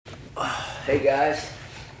Hey guys,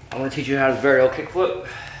 I want to teach you how to Variel Kickflip.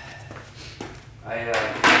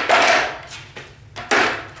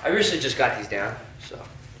 I recently just got these down, so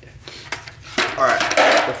yeah. All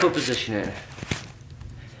right, the foot position in.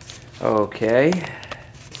 Okay,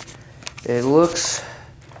 it looks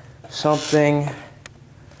something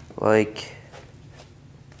like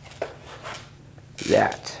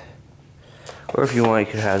that, or if you want,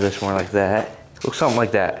 you could have this more like that. Looks something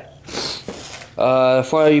like that. The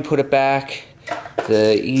farther you put it back,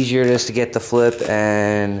 the easier it is to get the flip,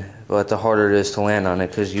 but the harder it is to land on it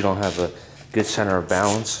because you don't have a good center of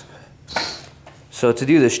balance. So to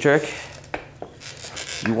do this trick,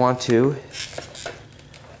 you want to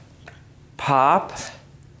pop,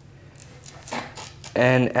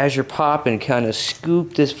 and as you're popping, kind of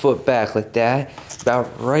scoop this foot back like that,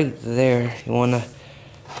 about right there. You want to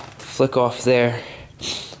flick off there,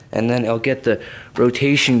 and then it'll get the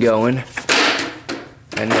rotation going.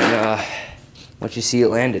 And then once you see it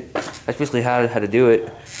landed, that's basically how to do it.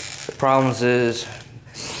 The problems is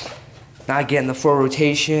not getting the full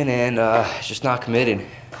rotation and just not committing.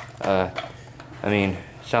 I mean,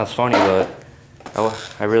 it sounds funny, but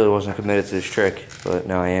I really wasn't committed to this trick, but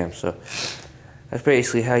now I am. So that's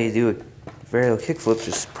basically how you do a varial kickflip.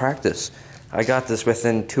 Just practice. I got this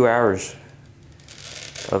within 2 hours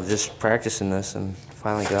of just practicing this, and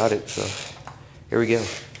finally got it. So here we go.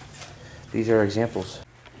 These are examples.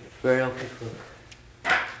 Variel Kickflip.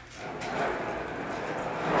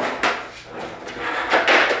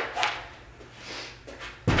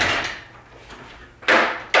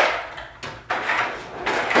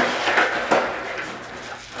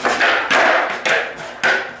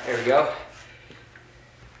 There we go.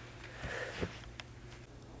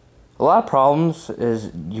 A lot of problems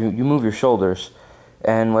is you move your shoulders,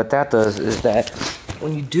 and what that does is that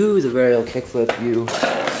when you do the varial kickflip, you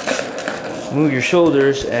move your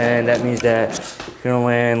shoulders, and that means that you're gonna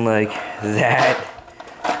land like that,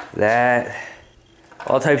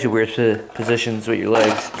 all types of weird positions with your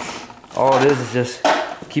legs. All it is just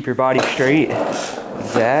keep your body straight,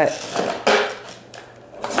 like that.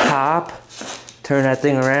 Pop, turn that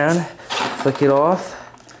thing around, flick it off,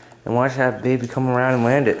 and watch that baby come around and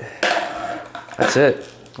land it. That's it.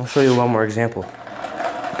 I'll show you one more example.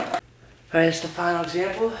 Alright, that's the final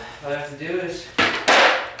example. All you have to do is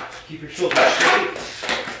keep your shoulders straight,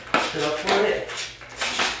 sit up toward it,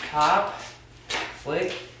 pop,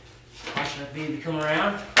 flick, watch that baby come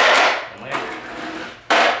around, and land it.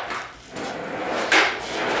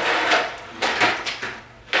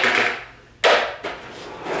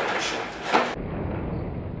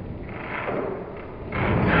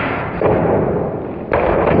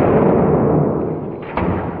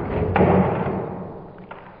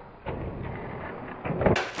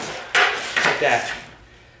 Like that.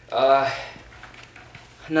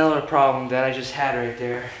 Another problem that I just had right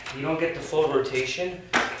there, you don't get the full rotation,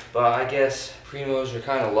 but I guess primos are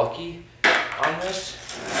kind of lucky on this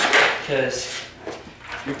because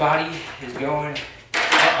your body is going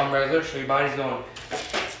on regular, so your body's going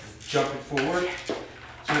jumping forward.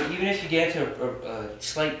 So even if you get into a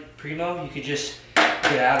slight primo, you could just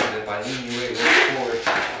get out of it by leaning your weight forward,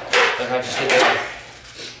 like I just did there.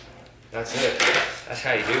 That's it. That's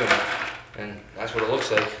how you do it, and that's what it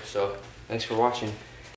looks like. So thanks for watching.